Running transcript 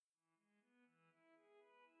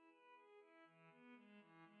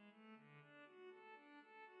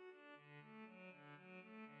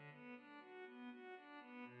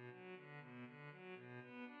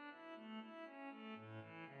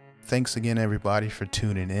Thanks again, everybody, for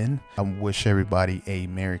tuning in. I wish everybody a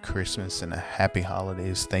Merry Christmas and a Happy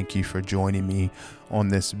Holidays. Thank you for joining me on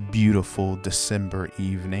this beautiful December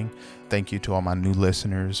evening. Thank you to all my new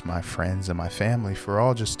listeners, my friends, and my family for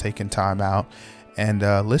all just taking time out and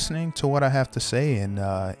listening to what I have to say and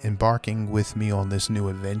embarking with me on this new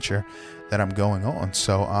adventure that I'm going on.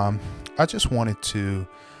 So I just wanted to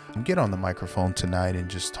get on the microphone tonight and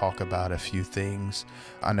just talk about a few things.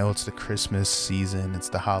 I know it's the Christmas season, it's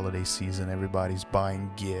the holiday season. Everybody's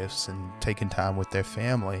buying gifts and taking time with their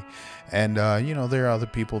family. And, there are other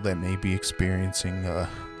people that may be experiencing a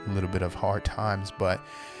little bit of hard times, but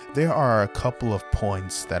there are a couple of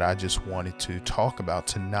points that I just wanted to talk about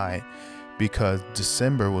tonight, because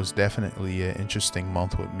December was definitely an interesting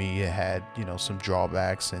month with me. It had, some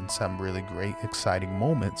drawbacks and some really great, exciting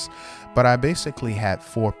moments. But I basically had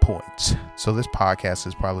 4 points. So this podcast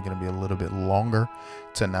is probably going to be a little bit longer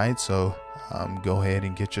tonight. So go ahead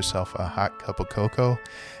and get yourself a hot cup of cocoa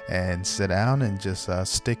and sit down and just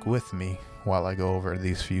stick with me while I go over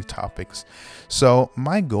these few topics. So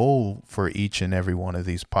my goal for each and every one of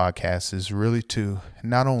these podcasts is really to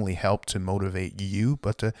not only help to motivate you,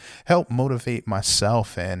 but to help motivate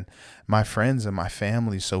myself and my friends and my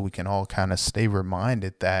family, so we can all kind of stay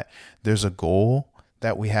reminded that there's a goal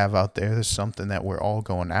that we have out there. There's something that we're all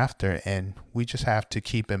going after, and we just have to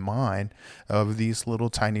keep in mind of these little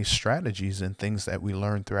tiny strategies and things that we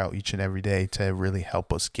learn throughout each and every day to really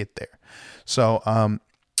help us get there. So,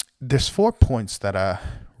 there's 4 points that I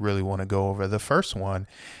really want to go over. The first one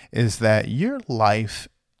is that your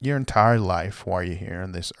entire life while you're here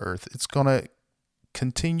on this earth, it's going to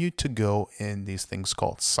continue to go in these things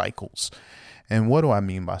called cycles. And what do I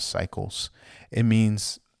mean by cycles? It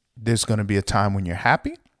means there's going to be a time when you're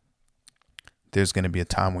happy. There's going to be a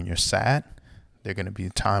time when you're sad. There's going to be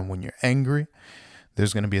a time when you're angry.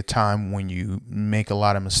 There's going to be a time when you make a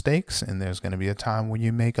lot of mistakes, and there's going to be a time when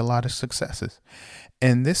you make a lot of successes.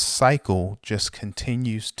 And this cycle just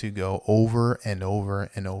continues to go over and over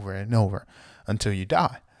and over and over until you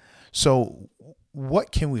die. So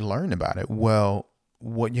what can we learn about it? Well,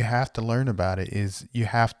 what you have to learn about it is you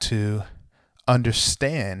have to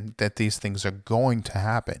understand that these things are going to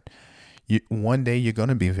happen. One day you're going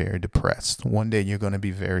to be very depressed. One day you're going to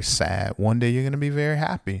be very sad. One day you're going to be very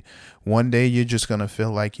happy. One day you're just going to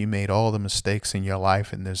feel like you made all the mistakes in your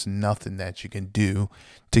life and there's nothing that you can do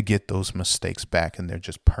to get those mistakes back, and they're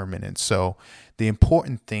just permanent. So the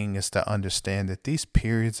important thing is to understand that these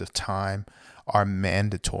periods of time are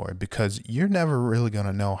mandatory, because you're never really going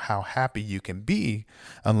to know how happy you can be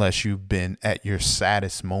unless you've been at your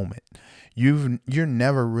saddest moment. You're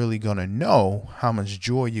never really going to know how much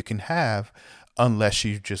joy you can have unless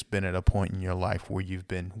you've just been at a point in your life where you've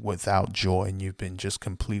been without joy and you've been just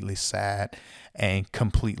completely sad and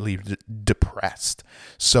completely depressed.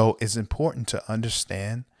 So it's important to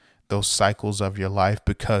understand those cycles of your life,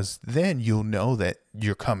 because then you'll know that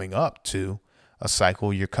you're coming up to a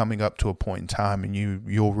cycle. You're coming up to a point in time, and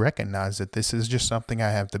you'll recognize that this is just something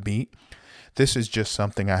I have to beat. This is just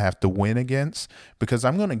something I have to win against, because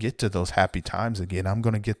I'm going to get to those happy times again. I'm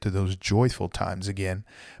going to get to those joyful times again.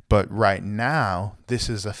 But right now, this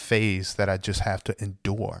is a phase that I just have to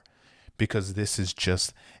endure, because this is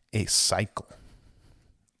just a cycle.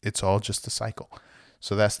 It's all just a cycle.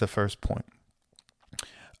 So that's the first point.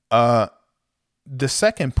 The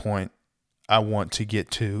second point I want to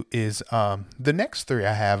get to is the next 3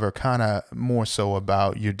 I have are kind of more so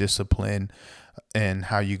about your discipline and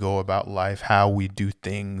how you go about life, how we do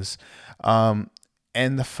things.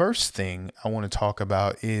 And the first thing I want to talk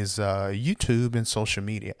about is YouTube and social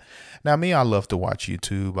media. Now, me, I love to watch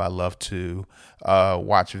YouTube. I love to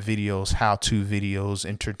watch videos, how-to videos,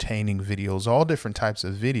 entertaining videos, all different types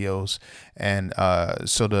of videos. And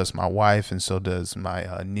so does my wife, and so does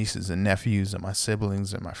my nieces and nephews and my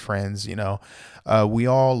siblings and my friends. We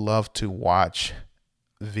all love to watch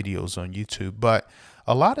videos on YouTube. But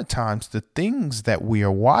a lot of times the things that we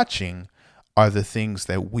are watching are the things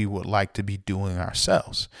that we would like to be doing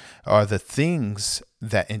ourselves, are the things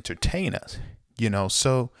that entertain us,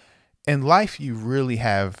 So in life, you really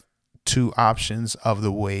have 2 options of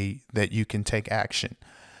the way that you can take action.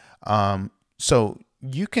 So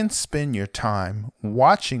you can spend your time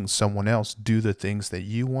watching someone else do the things that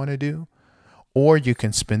you want to do, or you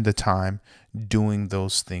can spend the time doing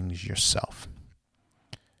those things yourself.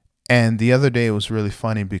 And the other day, it was really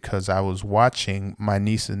funny because I was watching my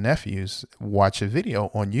niece and nephews watch a video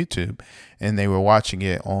on YouTube, and they were watching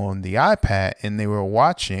it on the iPad, and they were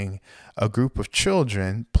watching a group of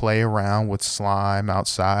children play around with slime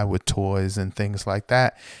outside with toys and things like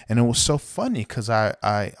that. And it was so funny because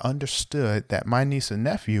I understood that my niece and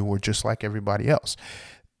nephew were just like everybody else.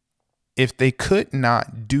 if they could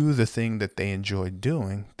not do the thing that they enjoyed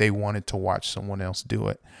doing, they wanted to watch someone else do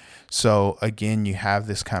it. So again, you have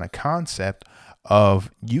this kind of concept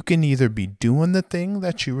of you can either be doing the thing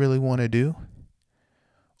that you really want to do,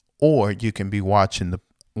 or you can be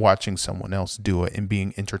watching someone else do it and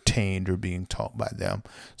being entertained or being taught by them.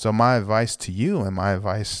 So my advice to you and my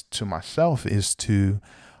advice to myself is to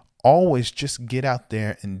always just get out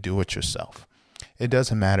there and do it yourself. It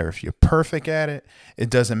doesn't matter if you're perfect at it.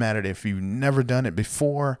 It doesn't matter if you've never done it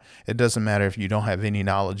before. It doesn't matter if you don't have any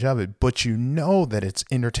knowledge of it, but you know that it's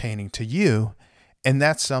entertaining to you. And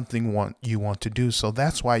that's something you want to do. So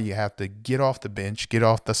that's why you have to get off the bench, get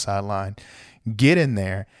off the sideline, get in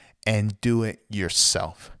there and do it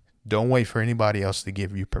yourself. Don't wait for anybody else to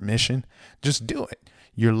give you permission. Just do it.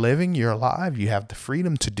 You're living, you're alive. You have the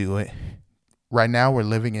freedom to do it. Right now, we're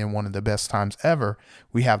living in one of the best times ever.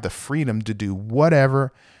 We have the freedom to do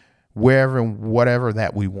whatever, wherever, and whatever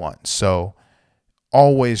that we want. So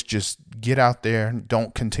always just get out there.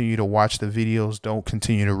 Don't continue to watch the videos. Don't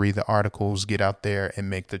continue to read the articles. Get out there and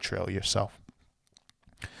make the trail yourself.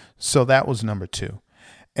 So that was number 2.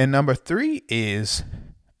 And number 3 is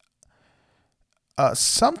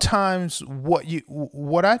sometimes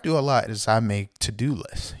what I do a lot is I make to-do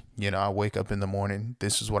lists. I wake up in the morning.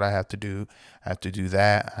 This is what I have to do. I have to do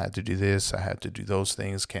that. I have to do this. I have to do those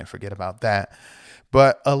things. Can't forget about that.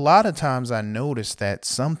 But a lot of times I notice that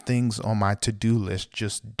some things on my to-do list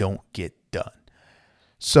just don't get done.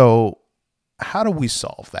 So how do we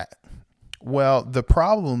solve that? Well, the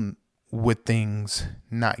problem with things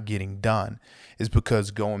not getting done is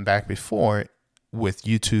because going back before with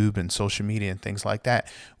YouTube and social media and things like that,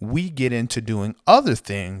 we get into doing other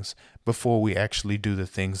things before we actually do the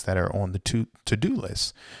things that are on the to-do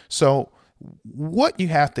list. So what you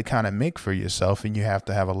have to kind of make for yourself, and you have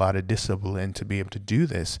to have a lot of discipline to be able to do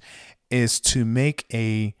this, is to make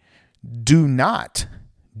a do not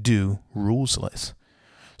do rules list.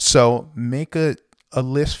 So make a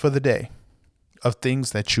list for the day of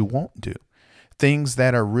things that you won't do, things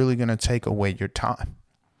that are really going to take away your time.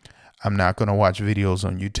 I'm not going to watch videos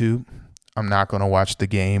on YouTube. I'm not going to watch the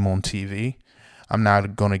game on TV. I'm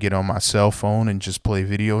not going to get on my cell phone and just play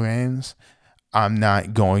video games. I'm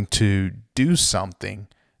not going to do something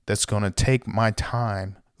that's going to take my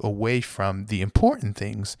time away from the important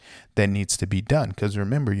things that needs to be done. Because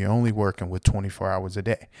remember, you're only working with 24 hours a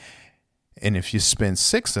day. And if you spend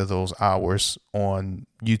 6 of those hours on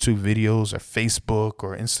YouTube videos or Facebook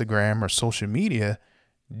or Instagram or social media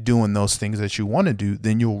doing those things that you want to do,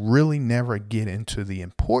 then you'll really never get into the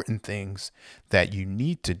important things that you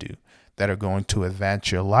need to do that are going to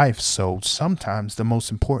advance your life. So sometimes the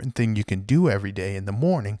most important thing you can do every day in the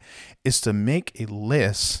morning is to make a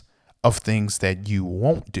list of things that you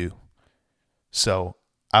won't do. So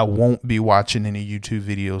I won't be watching any YouTube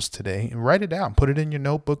videos today. And write it down, put it in your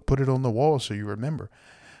notebook, put it on the wall so you remember.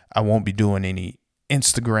 I won't be doing any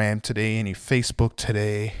Instagram today, any Facebook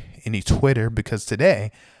today, any Twitter, because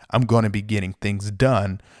today I'm going to be getting things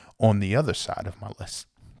done on the other side of my list.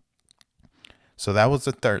 So that was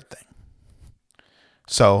the third thing.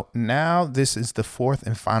 So now this is the fourth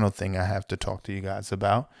and final thing I have to talk to you guys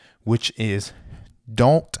about, which is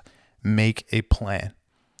don't make a plan.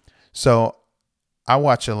 So I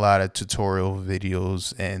watch a lot of tutorial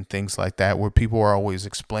videos and things like that where people are always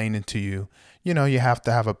explaining to you, you have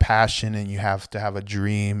to have a passion and you have to have a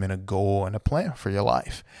dream and a goal and a plan for your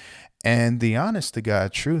life. And the honest to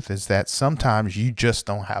God truth is that sometimes you just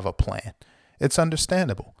don't have a plan. It's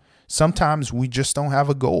understandable. Sometimes we just don't have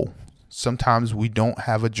a goal. Sometimes we don't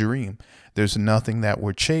have a dream. There's nothing that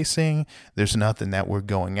we're chasing. There's nothing that we're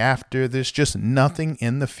going after. There's just nothing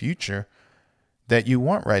in the future that you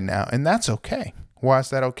want right now. And that's okay. Why is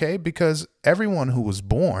that okay? Because everyone who was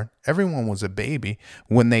born, everyone was a baby.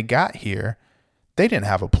 When they got here, they didn't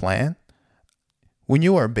have a plan. When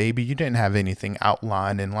you were a baby, you didn't have anything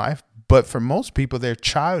outlined in life. But for most people, their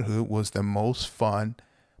childhood was the most fun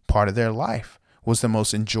part of their life, was the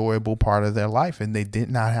most enjoyable part of their life. And they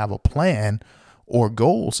did not have a plan or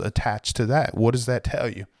goals attached to that. What does that tell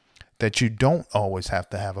you? That you don't always have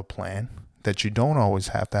to have a plan, that you don't always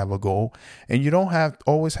have to have a goal, and you don't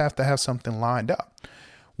always have to have something lined up.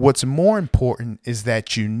 What's more important is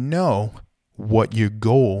that you know what your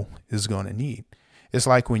goal is going to need. It's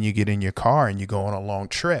like when you get in your car and you go on a long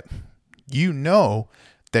trip, you know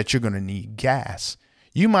that you're going to need gas.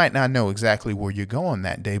 You might not know exactly where you're going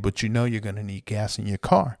that day, but you know you're going to need gas in your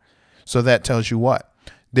car. So that tells you what?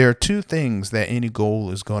 There are 2 things that any goal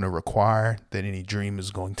is going to require, that any dream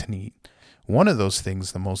is going to need. One of those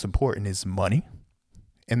things, the most important, is money.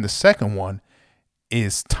 And the second one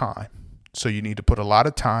is time. So you need to put a lot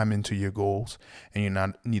of time into your goals,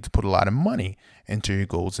 and need to put a lot of money into your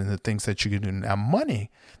goals and the things that you can do. Now, money,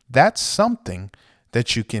 that's something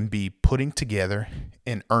that you can be putting together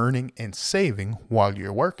and earning and saving while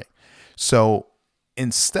you're working. So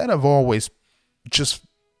instead of always just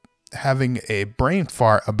having a brain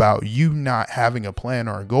fart about you not having a plan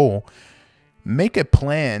or a goal, make a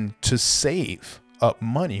plan to save up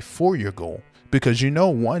money for your goal, because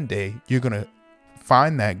one day you're going to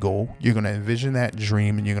find that goal, you're going to envision that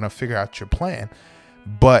dream, and you're going to figure out your plan.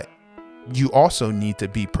 But you also need to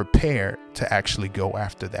be prepared to actually go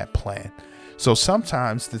after that plan. So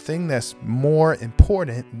sometimes the thing that's more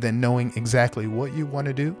important than knowing exactly what you want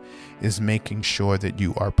to do is making sure that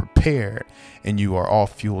you are prepared and you are all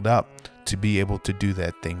fueled up to be able to do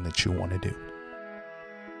that thing that you want to do.